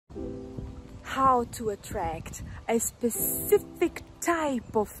how to attract a specific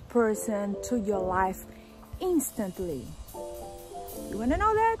type of person to your life instantly. You want to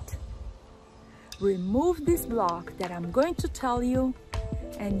know that? Remove this block that I'm going to tell you,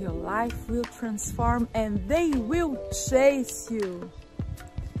 and your life will transform and they will chase you.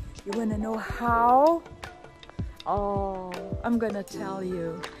 You want to know how? Oh, I'm gonna tell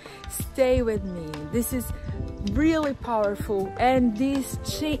you. Stay with me. This is really powerful, and this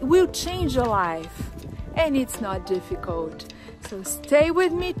will change your life, and it's not difficult. So stay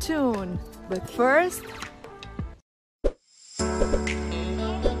with me tune. But first,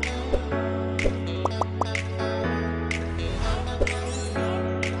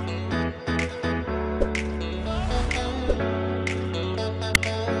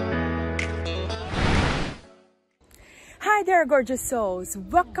 hi there, gorgeous souls.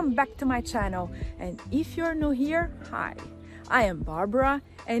 Welcome back to my channel. And if you're new here, hi, I am Barbara,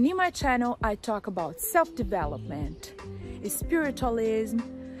 and in my channel I talk about self-development, spiritualism,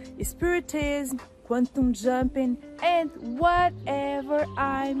 quantum jumping, and whatever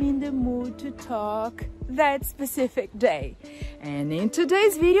I'm in the mood to talk that specific day. And in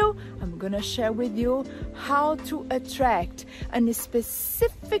today's video, I'm gonna share with you how to attract a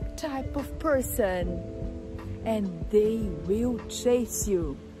specific type of person, and they will chase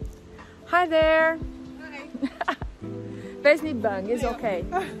you. Hi there. Hi. Fez me bang, it's okay.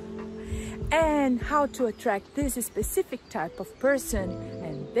 And how to attract this specific type of person,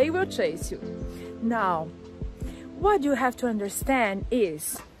 and they will chase you. Now, what you have to understand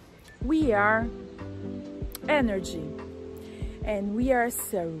is we are energy, and we are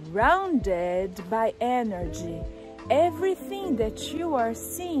surrounded by energy. Everything that you are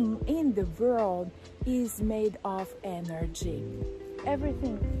seeing in the world is made of energy.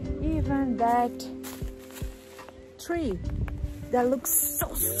 Everything, even that tree that looks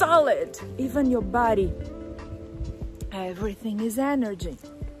so solid, even your body, everything is energy.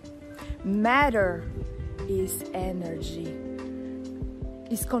 Matter is energy,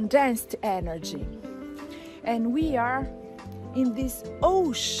 is condensed energy, and we are in this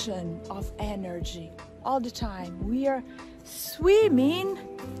ocean of energy all the time. We are swimming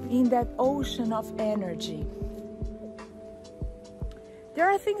in that ocean of energy. There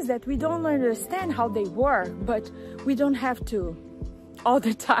are things that we don't understand how they work, but we don't have to all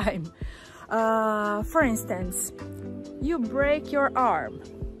the time. For instance, you break your arm.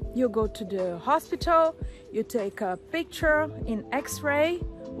 You go to the hospital, you take a picture in X-ray.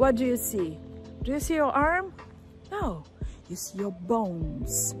 What do you see? Do you see your arm? No, you see your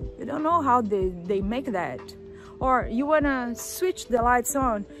bones. You don't know how they make that. Or you wanna switch the lights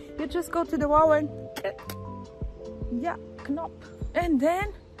on, you just go to the wall and yeah, knop. And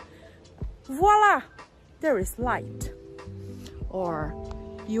then voila, there is light. Or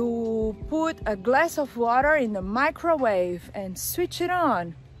you put a glass of water in the microwave and switch it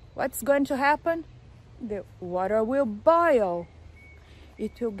on. What's going to happen? The water will boil.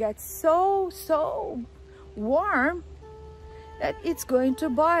 It will get so warm that it's going to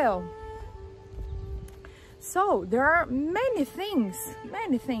boil. So there are many things.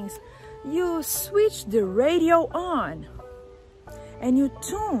 You switch the radio on and you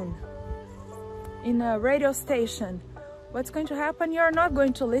tune in a radio station. What's going to happen? You're not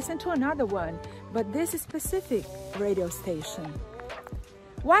going to listen to another one, but this specific radio station.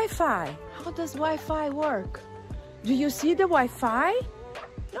 Wi-Fi. How does Wi-Fi work? Do you see the Wi-Fi?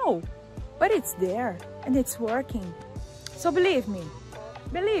 No, but it's there and it's working. So believe me.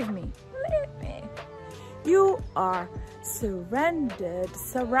 You are surrounded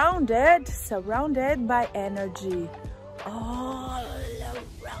by energy all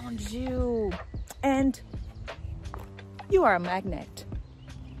around you, and you are a magnet.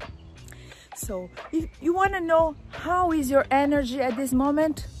 So if you want to know how is your energy at this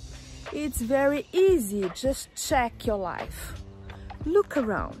moment, it's very easy. Just check your life. Look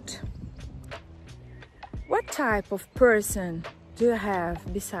around. What type of person do you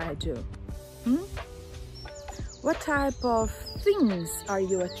have beside you? What type of things are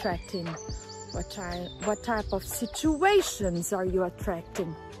you attracting? What type of situations are you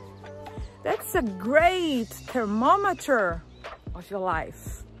attracting? That's a great thermometer of your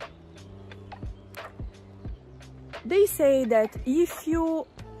life. They say that if you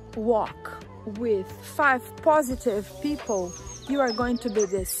walk with 5 positive people, you are going to be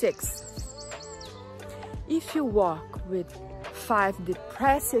the 6th. If you walk with 5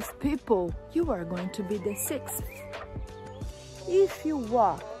 depressive people, you are going to be the 6th. If you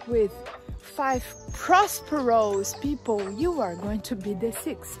walk with 5 prosperous people, you are going to be the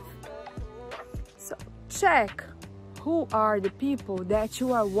 6th. So check who are the people that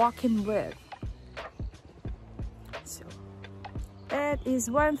you are walking with. That is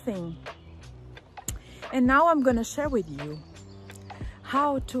one thing. And now I'm gonna share with you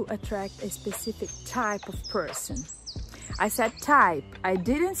how to attract a specific type of person. I said type, I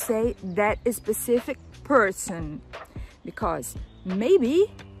didn't say that a specific person, because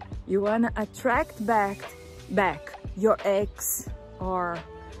maybe you wanna attract back your ex or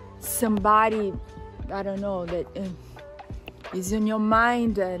somebody, I don't know, that is in your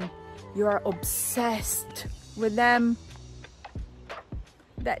mind and you are obsessed with them.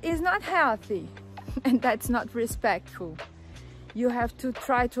 That is not healthy and that's not respectful. You have to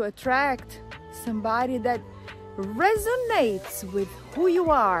try to attract somebody that resonates with who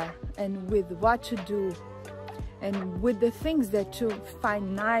you are and with what you do and with the things that you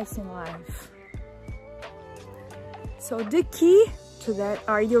find nice in life. So the key to that,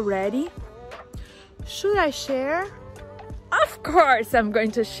 are you ready? Should I share? Of course I'm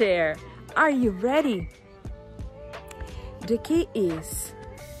going to share. Are you ready? The key is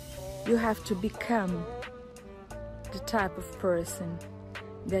you have to become the type of person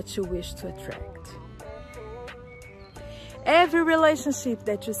that you wish to attract. Every relationship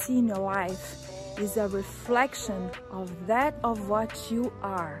that you see in your life is a reflection of that of what you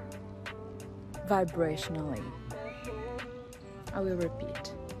are vibrationally. I will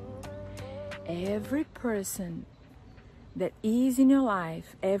repeat. Every person that is in your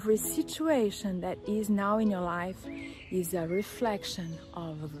life, every situation that is now in your life is a reflection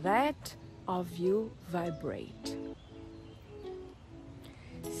of that of you vibrate.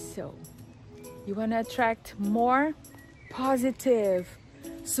 So, you want to attract more positive,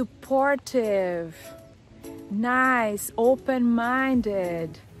 supportive, nice,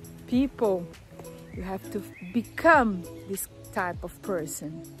 open-minded people. You have to become this type of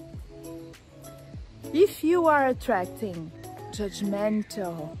person. If you are attracting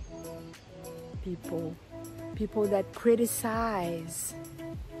judgmental people, people that criticize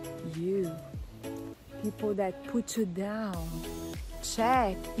you, people that put you down,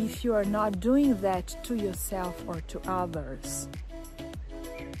 check if you are not doing that to yourself or to others.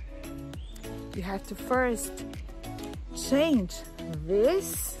 You have to first change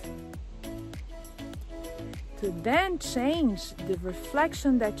this to then change the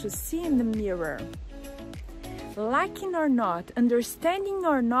reflection that you see in the mirror. Liking or not, understanding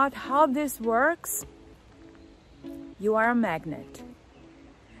or not how this works, you are a magnet.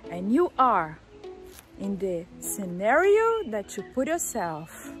 And you are in the scenario that you put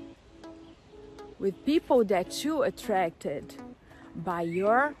yourself with people that you attracted by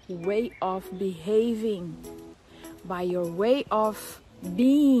your way of behaving, by your way of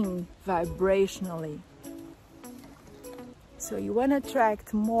being vibrationally. So you want to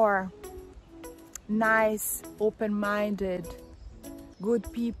attract more nice, open-minded,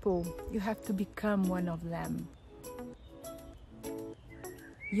 good people. You have to become one of them.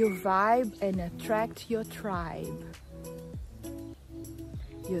 You vibe and attract your tribe.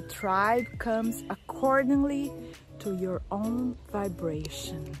 Your tribe comes accordingly to your own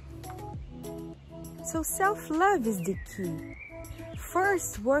vibration. So self-love is the key.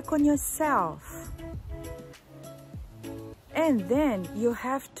 First, work on yourself. And then you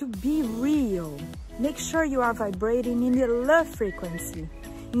have to be real. Make sure you are vibrating in the love frequency,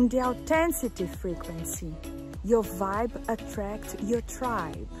 in the authenticity frequency. Your vibe attracts your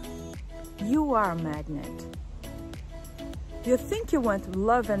tribe. You are a magnet. You think you want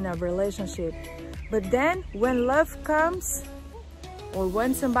love in a relationship, but then when love comes, or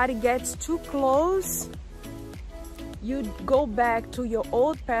when somebody gets too close, you go back to your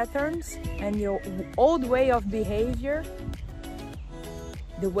old patterns and your old way of behavior,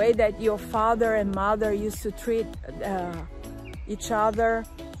 the way that your father and mother used to treat each other,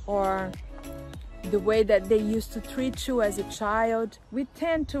 or the way that they used to treat you as a child. We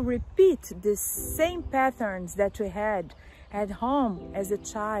tend to repeat the same patterns that we had at home as a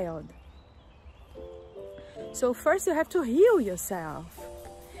child. So first you have to heal yourself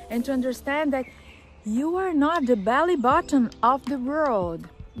and to understand that you are not the belly button of the world.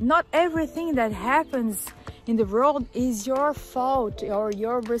 Not everything that happens in the world is your fault or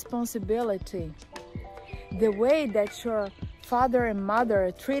your responsibility. The way that your father and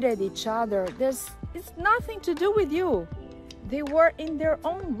mother treated each other, it's nothing to do with you. They were in their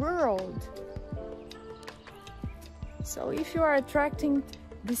own world. So if you are attracting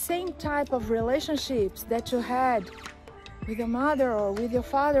the same type of relationships that you had with your mother or with your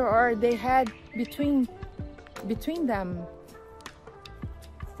father, or they had between them,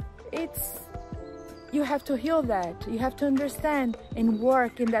 you have to heal that. You have to understand and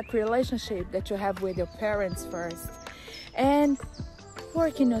work in that relationship that you have with your parents first, and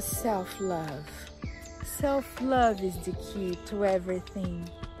work in your self-love. Self-love is the key to everything.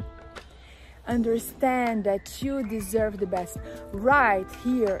 Understand that you deserve the best. Write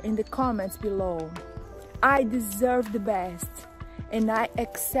here in the comments below, I deserve the best and I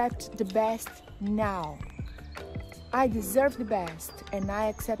accept the best now. I deserve the best and I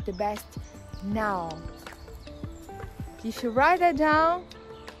accept the best now. If you write that down,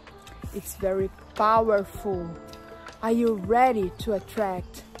 it's very powerful. Are you ready to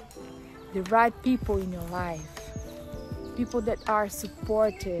attract the right people in your life? People that are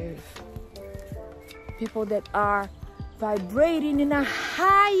supportive, people that are vibrating in a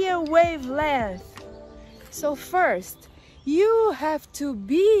higher wavelength. So first, you have to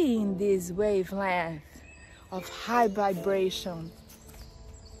be in this wavelength of high vibration,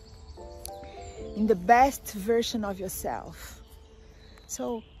 in the best version of yourself.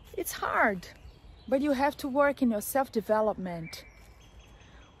 So it's hard, but you have to work in your self-development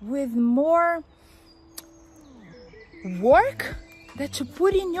with more work that you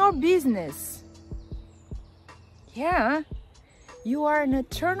put in your business. Yeah, you are an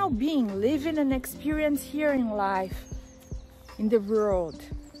eternal being living an experience here in life, in the world,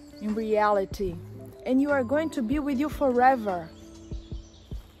 in reality, and you are going to be with you forever,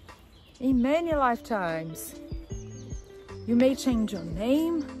 in many lifetimes. You may change your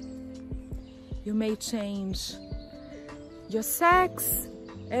name, you may change your sex.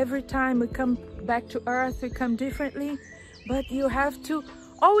 Every time we come back to earth, we come differently, but you have to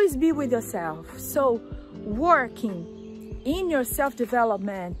always be with yourself. So working in your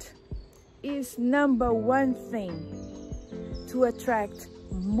self-development is #1 thing to attract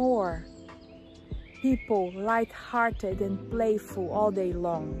more people light-hearted and playful all day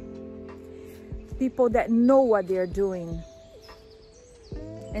long. People that know what they're doing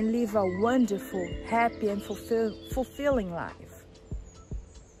and live a wonderful, happy and fulfilling life.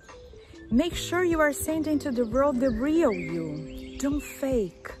 Make sure you are sending to the world the real you. Don't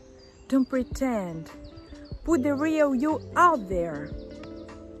fake, don't pretend. Put the real you out there.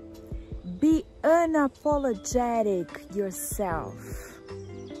 Be unapologetic yourself,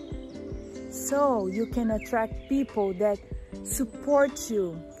 so you can attract people that support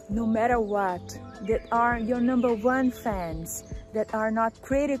you no matter what, that are your #1 fans, that are not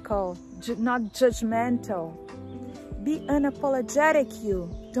critical, not judgmental. Be unapologetic you.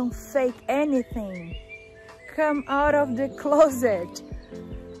 Don't fake anything. Come out of the closet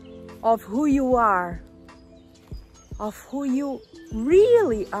of who you are, of who you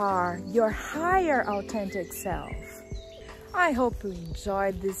really are, your higher authentic self. I hope you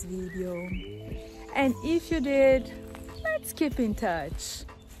enjoyed this video, and if you did, let's keep in touch.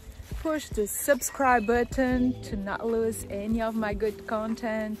 Push the subscribe button to not lose any of my good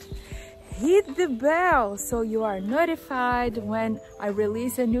content. Hit the bell so you are notified when I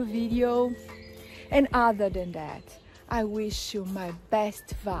release a new video. And other than that, I wish you my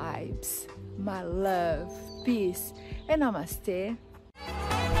best vibes, my love, peace, and namaste.